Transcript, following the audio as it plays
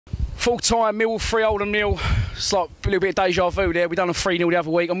Full time, Millwall 3, Oldham 0. It's like a little bit of deja vu there. We done a 3-0 the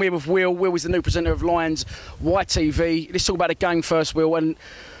other week. I'm here with Will. Will is the new presenter of Lions YTV. Let's talk about the game first, Will. And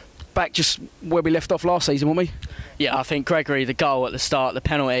back just where we left off last season, weren't we? Yeah, I think Gregory, the goal at the start, the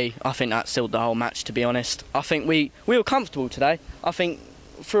penalty, I think that sealed the whole match, to be honest. I think we were comfortable today. I think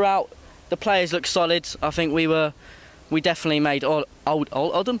throughout the players looked solid. I think we definitely made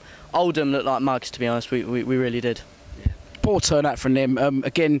Oldham look like mugs, to be honest. We really did. Poor turnout from them.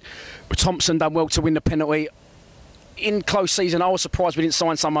 Again, Thompson done well to win the penalty. In close season, I was surprised we didn't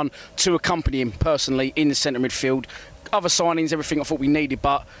sign someone to accompany him personally in the centre midfield. Other signings, everything I thought we needed,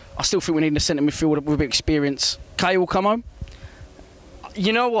 but I still think we need a centre midfielder with a bit of experience. Cahill come home.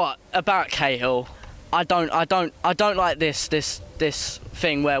 You know what about Cahill? I don't like this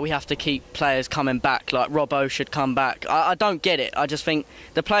thing where we have to keep players coming back. Like Robbo should come back. I don't get it. I just think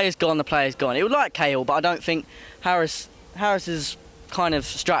the player's gone. The player's gone. It would like Cahill, but I don't think Harris's kind of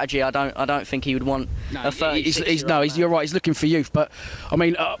strategy. I don't think he would want a 36. You're right. He's looking for youth, but I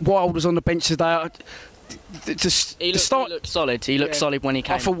mean, Wild was on the bench today. He looked solid. He looked solid when he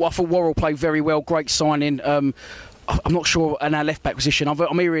came. I thought Worrell played very well. Great signing. I'm not sure in our left back position.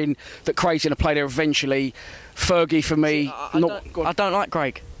 I'm hearing that Craig's going to play there eventually. Fergie for me. I don't like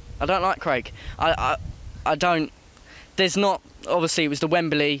Craig. I don't like Craig. I don't. There's not. Obviously, it was the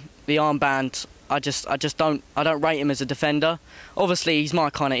Wembley, the armband. I don't rate him as a defender. Obviously, he's my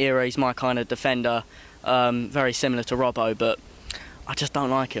kind of era. He's my kind of defender. Very similar to Robbo, but I just don't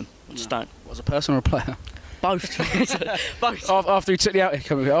like him. I just don't. Was a person or a player? Both. Both. After he took the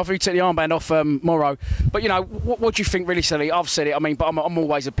armband off Morrow. But you know, what do you think really, Sally? I've said it. I mean, but I'm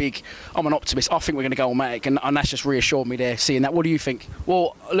always I'm an optimist. I think we're going to go automatic, and that's just reassured me there seeing that. What do you think?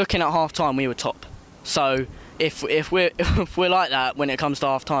 Well, looking at half time, we were top. So if we're like that when it comes to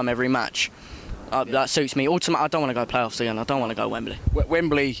half time every match, that suits me. Ultimately, I don't want to go playoffs again. I don't want to go Wembley.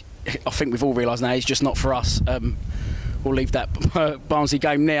 Wembley, I think we've all realised now, is just not for us. We'll leave that Barnsley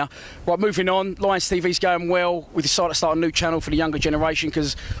game now. Right, moving on. Lions TV's going well. We decided to start a new channel for the younger generation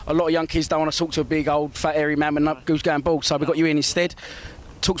because a lot of young kids don't want to talk to a big, old, fat, hairy man who's going bald. So we got you in instead.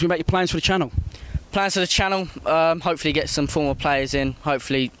 Talk to me about your plans for the channel. Plans for the channel, hopefully get some former players in.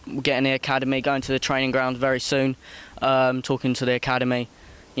 Hopefully we'll get in the academy, going to the training ground very soon. Talking to the academy,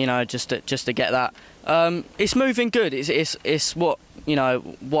 you know, just to get that. It's moving good. It's what, you know,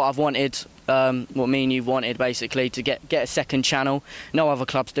 what I've wanted. What me and you've wanted, basically, to get a second channel. No other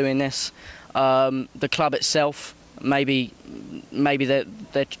club's doing this. The club itself, maybe they're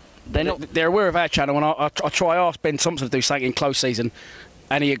not. They're aware of our channel, and I asked Ben Thompson to do something in close season,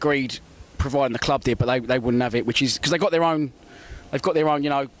 and he agreed, providing the club did, but they wouldn't have it, which is because they've got their own, you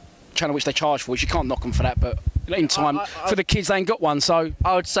know, channel which they charge for, which you can't knock them for that. But in time, for the kids, they ain't got one. So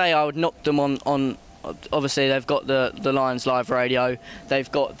I would say I would knock them on. Obviously, they've got the Lions Live Radio,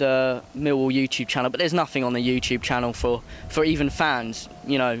 they've got the Millwall YouTube channel, but there's nothing on the YouTube channel for even fans,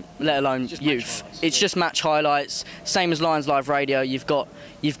 you know, let alone youth. It's just match highlights. Same as Lions Live Radio. You've got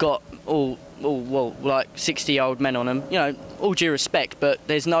all like 60-year-old men on them. You know, all due respect, but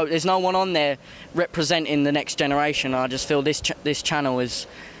there's no one on there representing the next generation. I just feel this channel is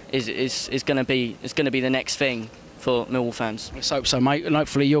going to be the next thing for Millwall fans. Let's hope so, mate, and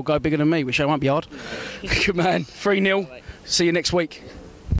hopefully you'll go bigger than me, which I won't be hard. Good man. 3-0. See you next week.